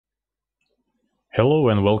Hello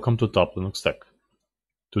and welcome to Top Linux Tech.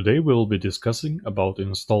 Today we will be discussing about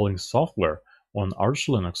installing software on Arch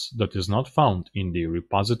Linux that is not found in the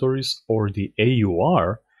repositories or the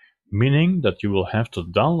AUR, meaning that you will have to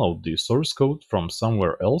download the source code from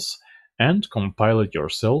somewhere else and compile it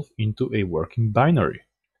yourself into a working binary.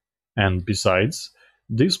 And besides,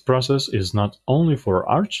 this process is not only for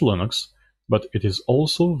Arch Linux, but it is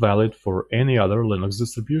also valid for any other Linux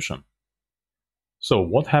distribution. So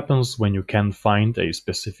what happens when you can't find a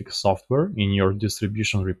specific software in your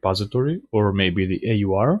distribution repository or maybe the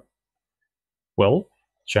AUR? Well,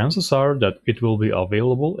 chances are that it will be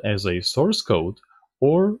available as a source code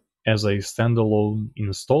or as a standalone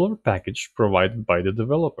installer package provided by the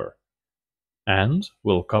developer. And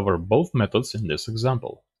we'll cover both methods in this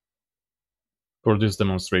example. For this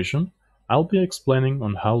demonstration, I'll be explaining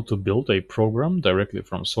on how to build a program directly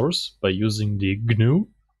from source by using the GNU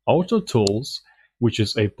Auto Tools, which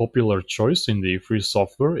is a popular choice in the free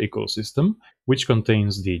software ecosystem, which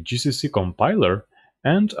contains the GCC compiler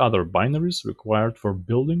and other binaries required for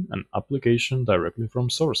building an application directly from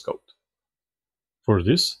source code. For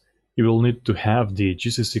this, you will need to have the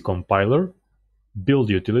GCC compiler,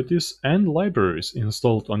 build utilities, and libraries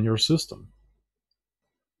installed on your system.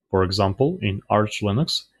 For example, in Arch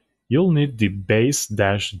Linux, you'll need the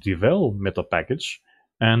base-devel meta package,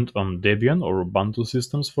 and on Debian or Ubuntu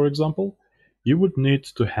systems, for example, you would need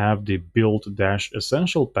to have the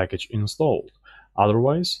build-essential package installed,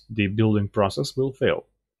 otherwise the building process will fail.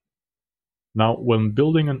 Now, when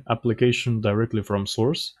building an application directly from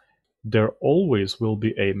source, there always will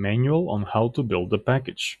be a manual on how to build the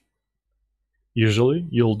package. Usually,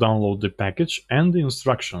 you'll download the package and the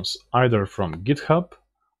instructions either from GitHub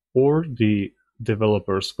or the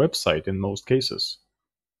developer's website in most cases.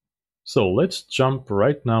 So let's jump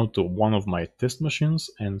right now to one of my test machines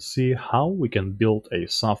and see how we can build a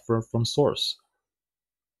software from source.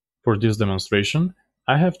 For this demonstration,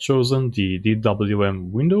 I have chosen the DWM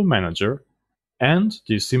window manager and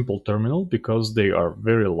the simple terminal because they are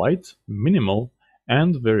very light, minimal,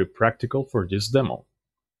 and very practical for this demo.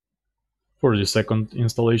 For the second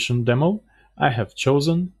installation demo, I have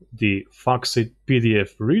chosen the Foxit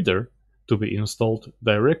PDF reader to be installed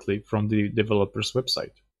directly from the developer's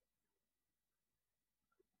website.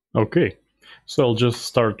 Okay, so I'll just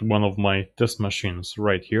start one of my test machines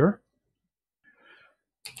right here.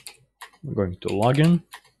 I'm going to log in.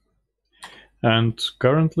 And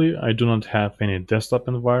currently I do not have any desktop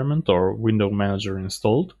environment or window manager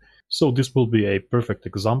installed, so this will be a perfect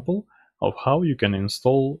example of how you can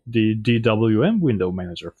install the DWM window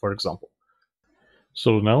manager, for example.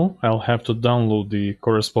 So now I'll have to download the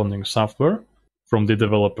corresponding software from the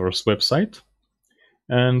developer's website.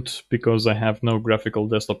 And because I have no graphical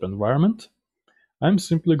desktop environment, I'm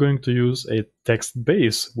simply going to use a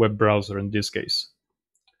text-based web browser in this case.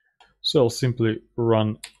 So I'll simply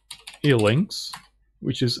run elinks,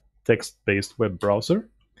 which is a text-based web browser,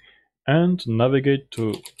 and navigate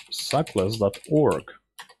to suckless.org.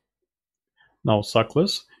 Now,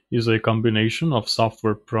 Suckless is a combination of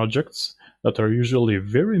software projects that are usually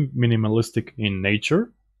very minimalistic in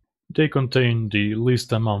nature. They contain the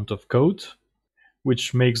least amount of code,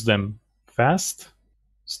 which makes them fast,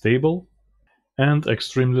 stable, and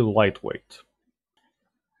extremely lightweight.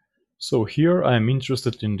 So here I'm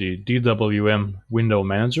interested in the DWM window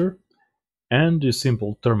manager and the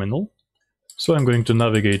simple terminal. So I'm going to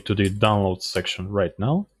navigate to the download section right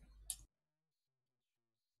now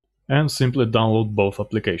and simply download both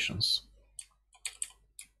applications.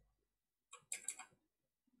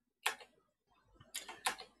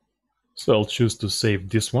 So I'll choose to save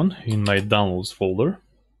this one in my downloads folder.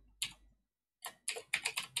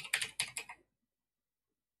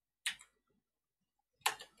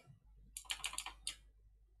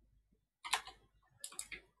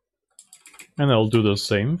 And I'll do the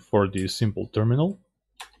same for the simple terminal.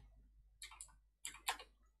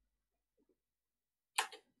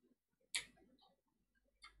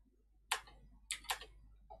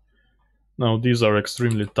 Now these are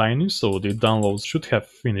extremely tiny, so the downloads should have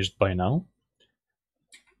finished by now.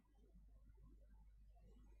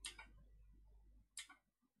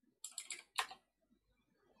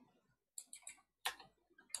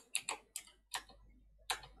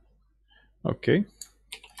 Okay.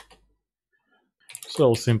 So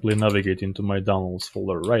I'll simply navigate into my downloads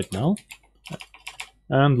folder right now.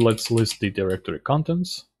 And let's list the directory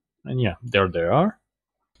contents. And yeah, there they are.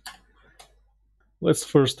 Let's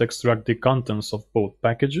first extract the contents of both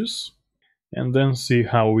packages and then see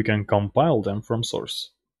how we can compile them from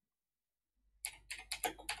source.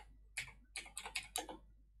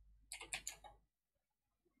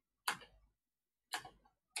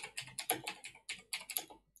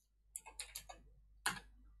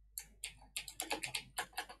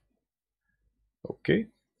 Okay,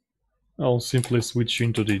 I'll simply switch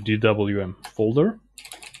into the DWM folder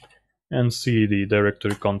and see the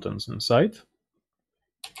directory contents inside.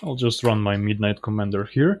 I'll just run my midnight commander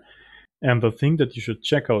here. And the thing that you should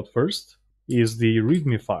check out first is the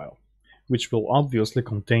README file, which will obviously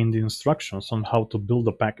contain the instructions on how to build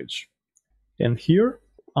a package. And here,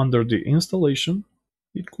 under the installation,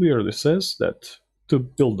 it clearly says that to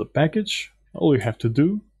build the package, all you have to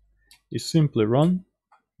do is simply run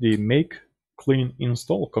the make clean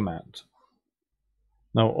install command.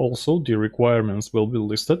 Now also the requirements will be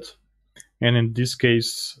listed, and in this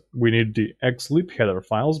case we need the xlib header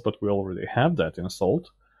files, but we already have that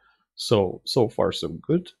installed. So far so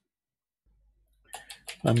good.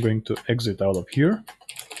 I'm going to exit out of here,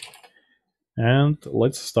 and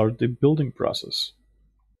let's start the building process.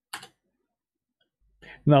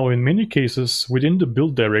 Now, in many cases within the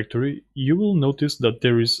build directory, you will notice that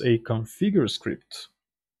there is a configure script.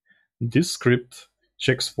 This script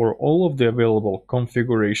checks for all of the available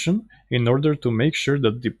configuration in order to make sure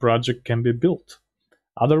that the project can be built.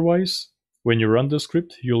 Otherwise, when you run the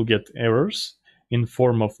script, you'll get errors in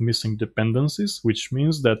form of missing dependencies, which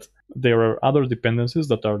means that there are other dependencies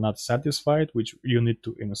that are not satisfied, which you need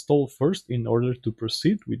to install first in order to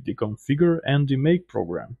proceed with the configure and the make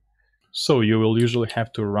program. So you will usually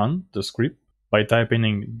have to run the script by typing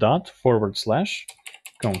in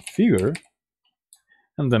 /configure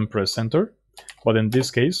and then press enter. But in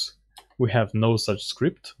this case, we have no such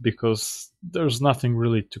script because there's nothing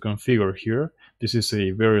really to configure here. This is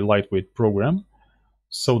a very lightweight program.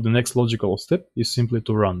 So the next logical step is simply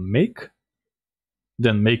to run make,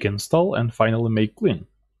 then make install, and finally make clean.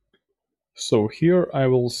 So here I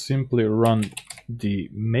will simply run the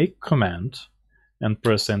make command and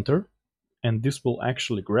press enter, and this will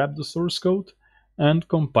actually grab the source code and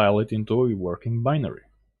compile it into a working binary.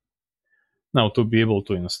 Now, to be able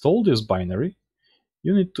to install this binary,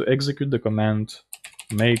 you need to execute the command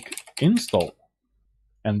make install,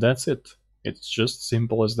 and that's it. It's just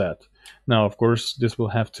simple as that. Now, of course, this will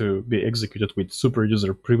have to be executed with super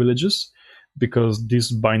user privileges, because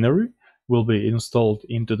this binary will be installed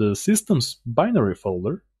into the system's binary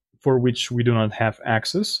folder, for which we do not have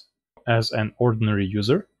access as an ordinary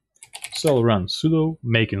user. So I'll run sudo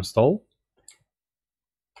make install,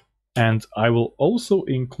 and I will also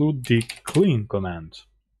include the clean command.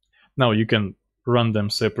 Now you can run them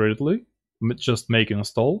separately, just make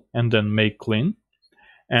install and then make clean.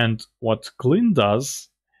 And what clean does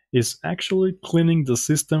is actually cleaning the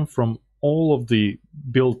system from all of the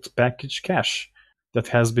built package cache that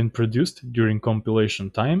has been produced during compilation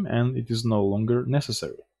time, and it is no longer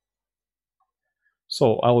necessary.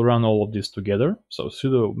 So I'll run all of this together. So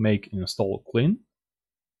sudo make install clean,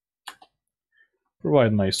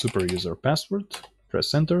 provide my super user password,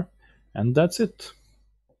 press enter, and that's it.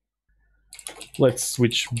 Let's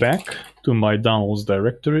switch back to my downloads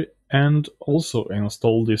directory and also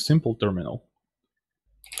install the simple terminal.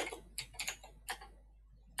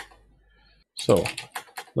 So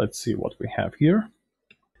let's see what we have here.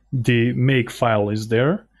 The make file is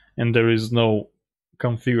there, and there is no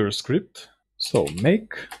configure script. So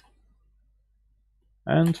make,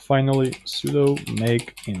 and finally sudo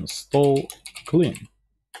make install clean.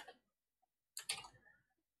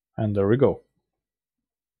 And there we go.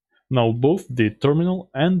 Now both the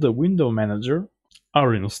terminal and the window manager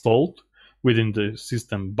are installed within the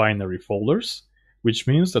system binary folders, which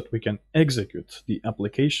means that we can execute the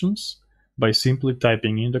applications by simply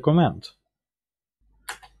typing in the command.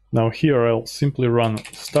 Now here I'll simply run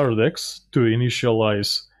startx to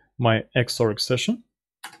initialize my xorg session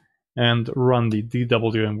and run the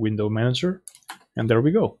DWM window manager, and there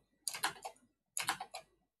we go.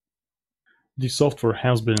 The software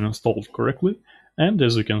has been installed correctly, and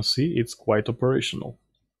as you can see, it's quite operational.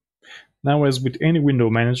 Now, as with any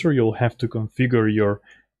window manager, you'll have to configure your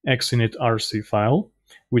xinitrc file,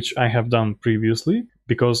 which I have done previously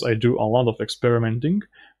because I do a lot of experimenting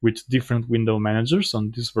with different window managers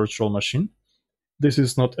on this virtual machine. This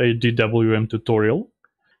is not a DWM tutorial,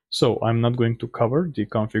 so I'm not going to cover the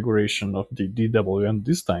configuration of the DWM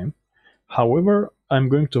this time. However, I'm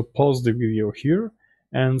going to pause the video here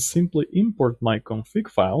and simply import my config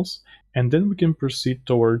files, and then we can proceed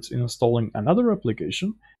towards installing another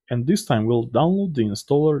application, and this time we'll download the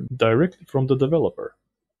installer directly from the developer.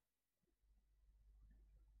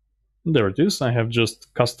 There it is. I have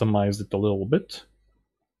just customized it a little bit.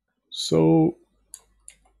 So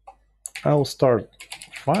I'll start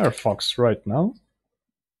Firefox right now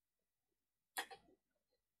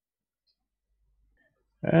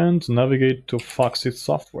and navigate to Foxit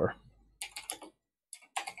software.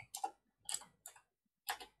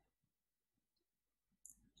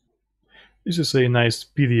 This is a nice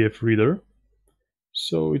PDF reader,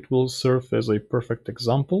 so it will serve as a perfect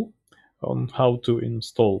example on how to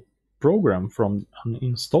install program from an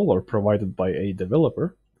installer provided by a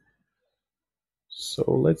developer. So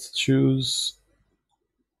let's choose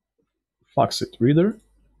Foxit Reader.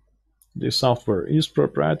 The software is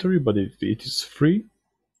proprietary, but it is free.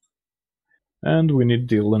 And we need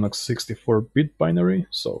the Linux 64-bit binary,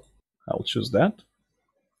 so I'll choose that.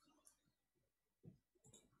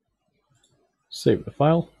 Save the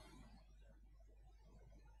file.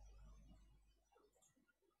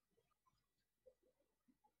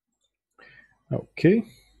 Okay.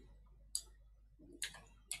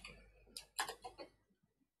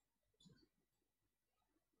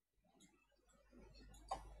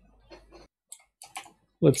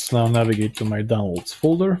 Let's now navigate to my downloads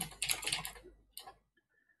folder.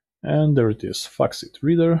 And there it is, Foxit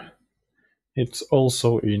Reader. It's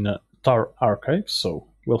also in a tar archive, so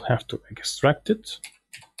we'll have to extract it.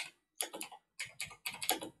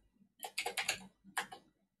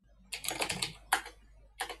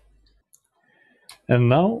 And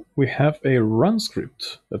now we have a run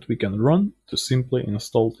script that we can run to simply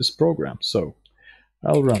install this program. So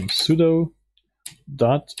I'll run sudo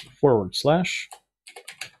 //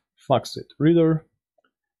 reader.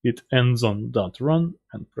 It ends on .run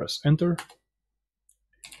and press enter.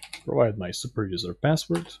 Provide my super user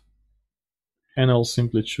password. And I'll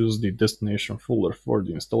simply choose the destination folder for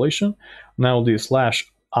the installation. Now the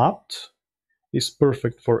 /opt is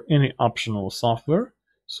perfect for any optional software.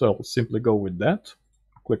 So I'll simply go with that.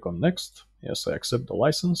 Click on next. Yes, I accept the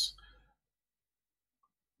license.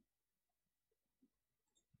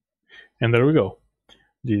 And there we go.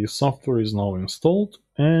 The software is now installed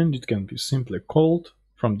and it can be simply called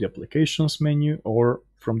from the applications menu or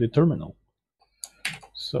from the terminal.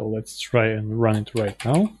 So let's try and run it right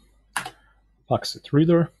now. Foxit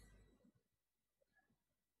Reader.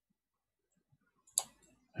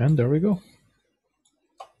 And there we go.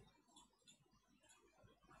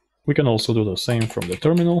 We can also do the same from the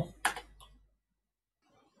terminal.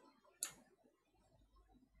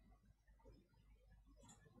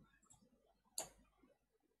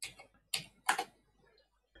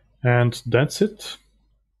 And that's it.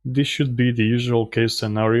 This should be the usual case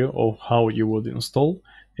scenario of how you would install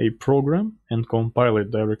a program and compile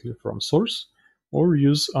it directly from source, or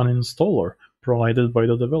use an installer provided by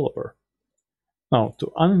the developer. Now,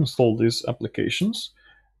 to uninstall these applications,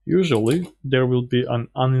 usually there will be an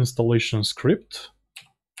uninstallation script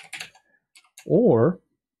or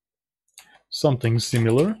something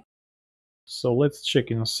similar. So let's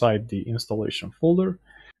check inside the installation folder,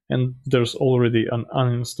 and there's already an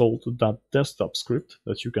uninstalled .desktop script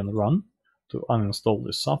that you can run to uninstall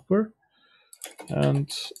this software.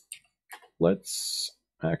 And let's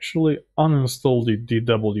actually uninstall the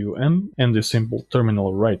DWM and the simple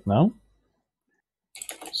terminal right now.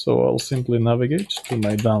 So I'll simply navigate to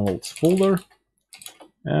my downloads folder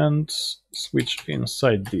and switch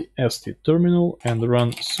inside the ST terminal and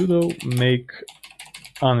run sudo make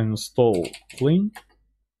uninstall clean.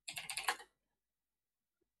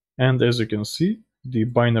 And as you can see, the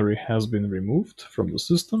binary has been removed from the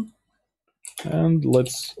system. And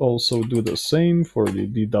let's also do the same for the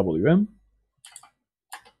DWM.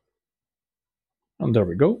 And there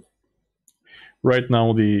we go. Right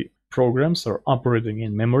now the programs are operating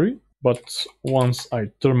in memory, but once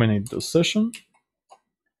I terminate the session,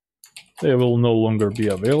 they will no longer be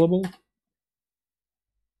available,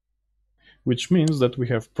 which means that we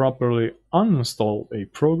have properly uninstalled a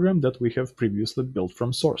program that we have previously built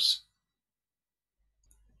from source.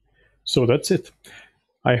 So that's it.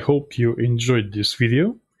 I hope you enjoyed this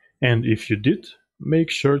video, and if you did,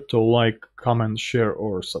 make sure to like, comment, share,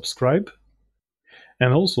 or subscribe.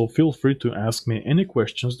 And also feel free to ask me any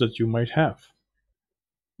questions that you might have.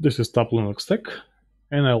 This is Top Linux Tech,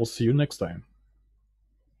 and I'll see you next time.